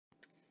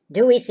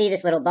do we see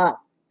this little ball?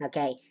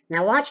 Okay,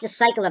 now watch the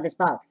cycle of this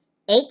ball.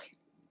 8,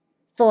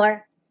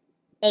 4,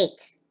 8.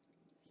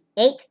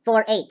 8,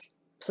 4, 8.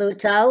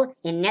 Pluto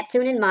in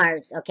Neptune and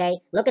Mars,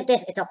 okay? Look at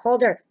this. It's a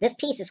holder. This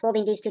piece is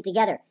holding these two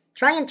together.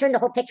 Try and turn the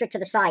whole picture to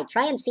the side.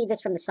 Try and see this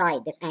from the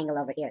side, this angle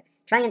over here.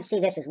 Try and see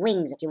this as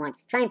wings if you want.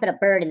 Try and put a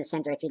bird in the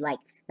center if you'd like.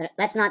 But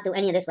let's not do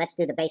any of this. Let's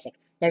do the basic.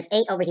 There's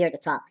 8 over here at the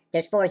top.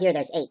 There's 4 here.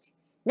 There's 8.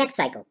 Next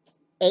cycle.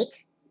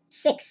 8,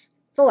 6,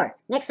 4.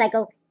 Next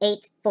cycle.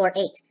 8, 4,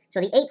 8. So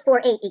the 8,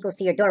 4, 8 equals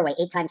to your doorway.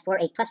 8 times 4,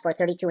 8 plus 4,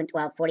 32 and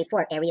 12,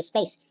 44. Area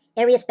space.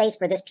 Area space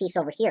for this piece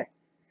over here.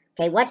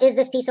 Okay, what is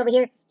this piece over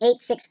here?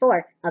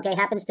 864. Okay,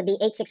 happens to be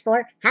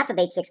 864. Half of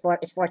 864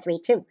 is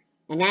 432.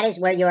 And that is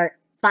where your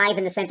 5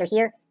 in the center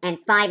here and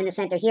 5 in the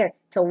center here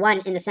to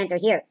 1 in the center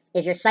here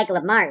is your cycle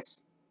of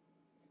Mars.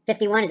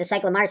 51 is a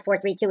cycle of Mars.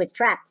 432 is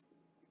trapped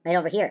right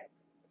over here.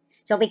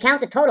 So if we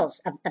count the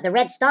totals of the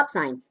red stop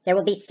sign, there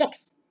will be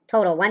 6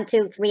 total. 1,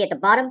 2, 3 at the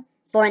bottom,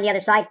 4 on the other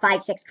side,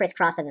 5, 6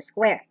 crisscross as a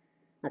square.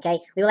 Okay,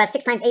 we will have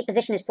 6 times 8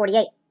 position is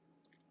 48.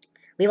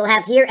 We will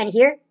have here and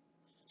here.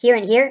 Here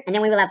and here, and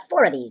then we will have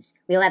 4 of these.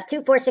 We will have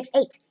 2, 4, 6,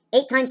 8.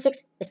 8 times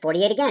 6 is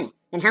 48 again.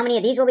 Then how many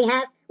of these will we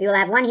have? We will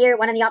have 1 here,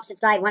 1 on the opposite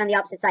side, 1 on the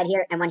opposite side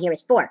here, and 1 here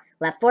is 4.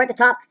 We'll have 4 at the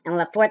top, and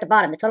we'll have 4 at the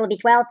bottom. The total will be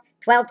 12.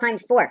 12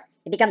 times 4.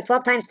 It becomes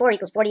 12 times 4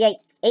 equals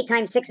 48. 8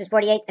 times 6 is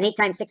 48, and 8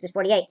 times 6 is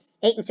 48.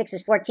 8 and 6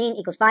 is 14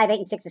 equals 5. 8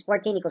 and 6 is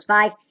 14 equals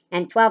 5.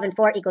 And 12 and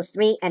 4 equals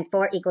 3, and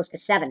 4 equals to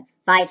 7.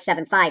 5,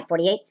 7, 5.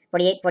 48.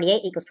 48,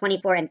 48 equals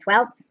 24 and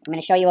 12. I'm going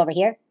to show you over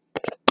here.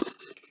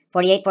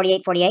 48,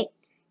 48, 48.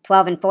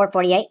 12 and 4,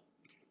 48.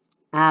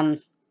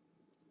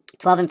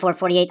 12 and 4,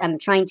 48. I'm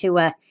trying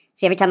to,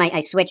 see, every time I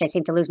switch, I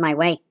seem to lose my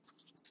way.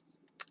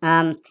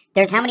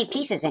 There's how many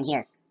pieces in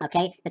here,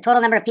 okay? The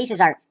total number of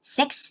pieces are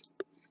 6.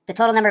 The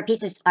total number of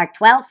pieces are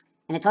 12.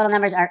 And the total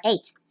numbers are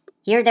 8.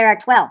 Here there are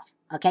 12,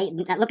 okay?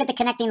 Now look at the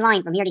connecting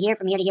line from here to here,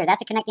 from here to here.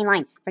 That's a connecting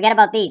line. Forget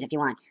about these if you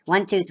want.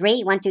 1, 2,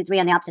 3. 1, 2, 3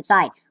 on the opposite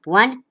side.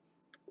 1.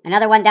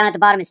 Another one down at the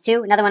bottom is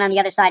 2. Another one on the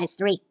other side is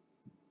 3.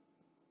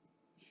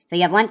 So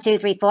you have 1, 2,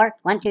 3, 4.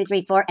 1, 2,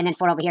 3, 4. And then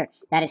 4 over here.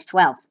 That is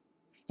 12.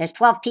 There's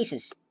 12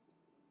 pieces.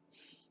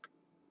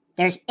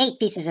 There's 8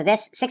 pieces of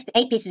this,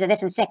 8 pieces of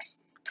this, and 6.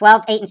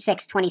 12, 8, and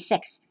 6,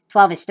 26.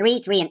 12 is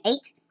 3, 3, and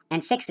 8,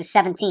 and 6 is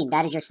 17.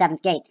 That is your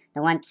 7th gate,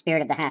 the one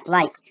spirit of the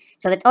half-life.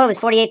 So the total is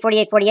 48,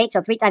 48, 48.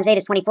 So 3 times 8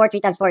 is 24, 3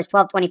 times 4 is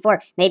 12,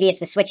 24. Maybe it's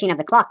the switching of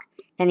the clock,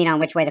 depending on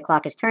which way the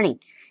clock is turning.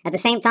 At the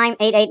same time,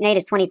 8, 8, and 8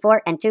 is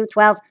 24, and 2,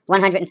 12,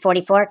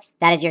 144.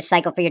 That is your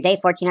cycle for your day,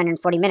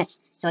 1,440 minutes.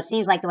 So it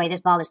seems like the way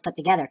this ball is put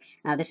together,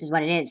 this is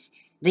what it is.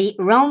 The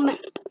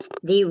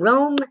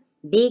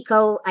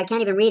Rhombicuboctahedron, I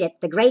can't even read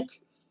it, the great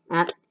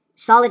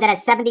solid that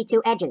has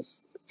 72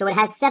 edges. So it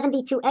has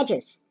 72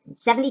 edges.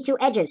 72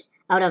 edges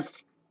out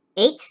of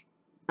 8,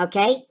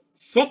 okay,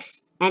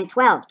 6, and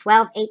 12.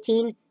 12,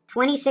 18,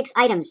 26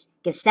 items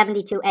give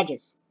 72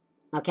 edges.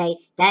 Okay,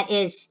 that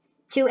is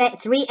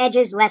 3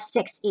 edges less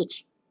 6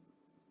 each.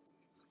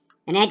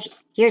 An edge,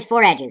 here's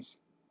 4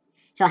 edges.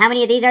 So how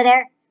many of these are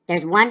there?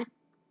 There's 1,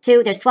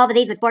 2, there's 12 of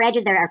these with 4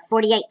 edges, there are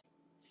 48.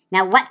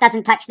 Now, what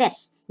doesn't touch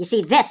this? You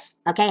see this,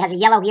 okay, has a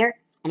yellow here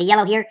and a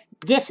yellow here.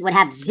 This would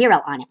have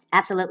 0 on it,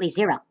 absolutely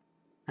 0,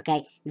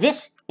 okay?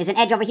 This is an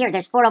edge over here.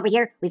 There's 4 over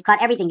here. We've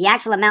caught everything. The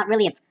actual amount,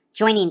 really, of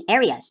joining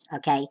areas,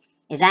 okay,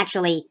 is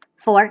actually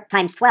 4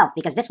 times 12,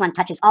 because this one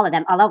touches all of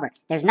them all over.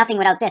 There's nothing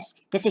without this.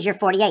 This is your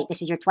 48.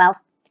 This is your 12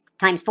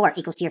 times 4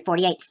 equals to your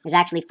 48. There's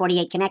actually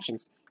 48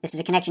 connections. This is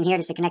a connection here.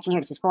 This is a connection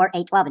here. This is 4,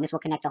 8, 12, and this will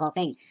connect the whole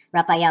thing.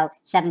 Raphael,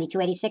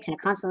 7286, and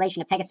a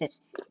constellation of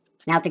Pegasus.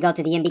 Now to go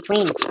to the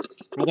in-between.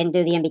 I didn't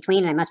do the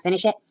in-between, and I must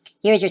finish it.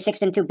 Here's your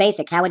 6 and 2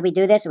 basic. How would we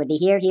do this? It would be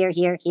here, here,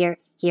 here, here,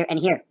 here, and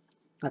here.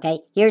 Okay?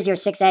 Here's your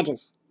 6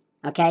 edges.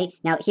 Okay?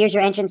 Now, here's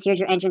your entrance, here's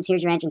your entrance,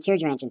 here's your entrance,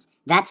 here's your entrance.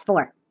 That's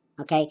 4.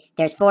 Okay?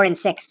 There's 4 and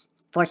 6.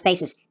 4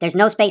 spaces. There's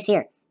no space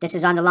here. This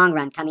is on the long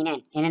run, coming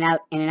in and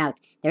out, in and out.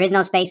 There is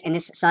no space in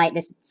this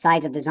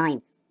size of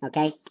design.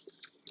 Okay?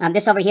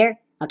 This over here,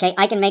 okay,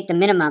 I can make the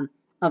minimum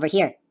over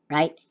here,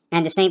 right?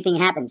 And the same thing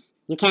happens.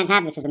 You can't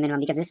have this as a minimum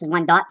because this is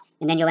 1 dot,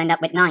 and then you'll end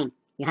up with 9.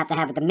 You have to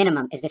have it, the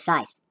minimum is this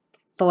size.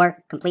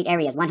 4 complete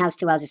areas. 1 house,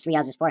 2 houses, 3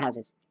 houses, 4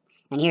 houses.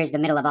 And here's the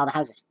middle of all the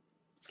houses.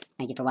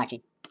 Thank you for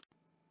watching.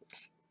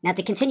 Now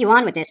to continue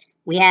on with this,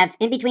 we have,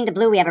 in between the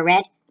blue, we have a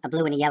red, a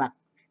blue, and a yellow.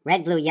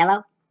 Red, blue,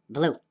 yellow,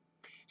 blue.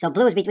 So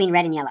blue is between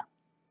red and yellow.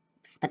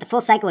 But the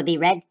full cycle would be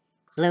red,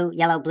 blue,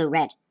 yellow, blue,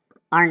 red.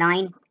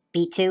 R9,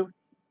 B2,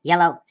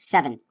 yellow,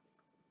 7.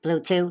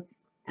 Blue, 2,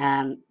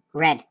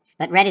 red.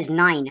 But red is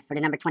 9 for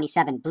the number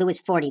 27. Blue is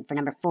 40 for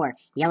number 4.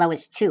 Yellow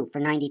is 2 for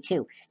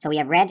 92. So we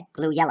have red,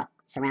 blue, yellow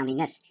surrounding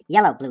this.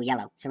 Yellow, blue,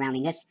 yellow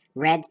surrounding this.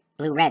 Red,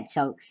 blue, red.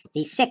 So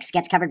the 6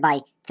 gets covered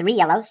by 3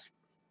 yellows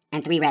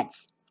and 3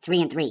 reds.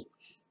 3 and 3.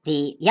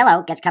 The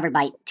yellow gets covered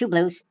by 2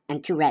 blues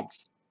and 2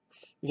 reds.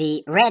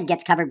 The red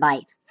gets covered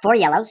by 4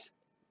 yellows,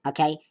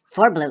 okay,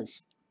 4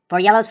 blues. 4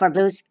 yellows, 4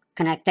 blues,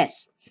 connect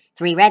this.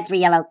 3 red, 3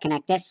 yellow,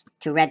 connect this.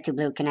 2 red, 2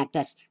 blue, connect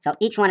this. So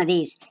each one of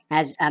these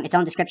has its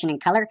own description in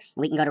color.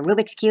 And we can go to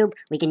Rubik's Cube.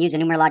 We can use a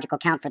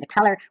numerological count for the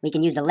color. We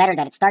can use the letter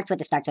that it starts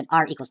with. It starts with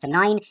R equals to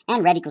 9,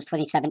 and red equals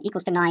 27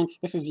 equals to 9.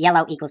 This is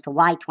yellow equals to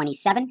Y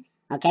 27.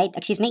 Okay,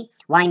 excuse me,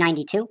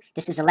 Y92.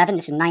 This is 11.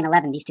 This is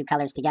 911, these two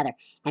colors together.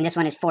 And this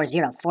one is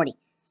 40, 40.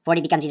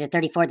 40 becomes either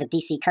 34, the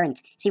DC current.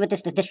 See what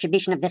the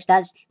distribution of this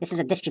does? This is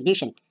a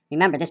distribution.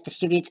 Remember, this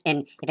distributes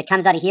in, if it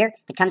comes out of here,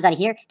 if it comes out of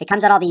here, if it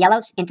comes out all the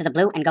yellows into the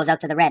blue and goes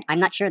out to the red. I'm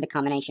not sure the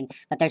combination,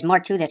 but there's more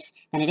to this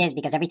than it is,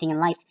 because everything in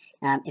life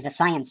is a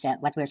science.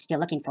 What we're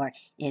still looking for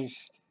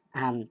is,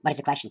 what is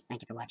the question?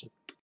 Thank you for watching.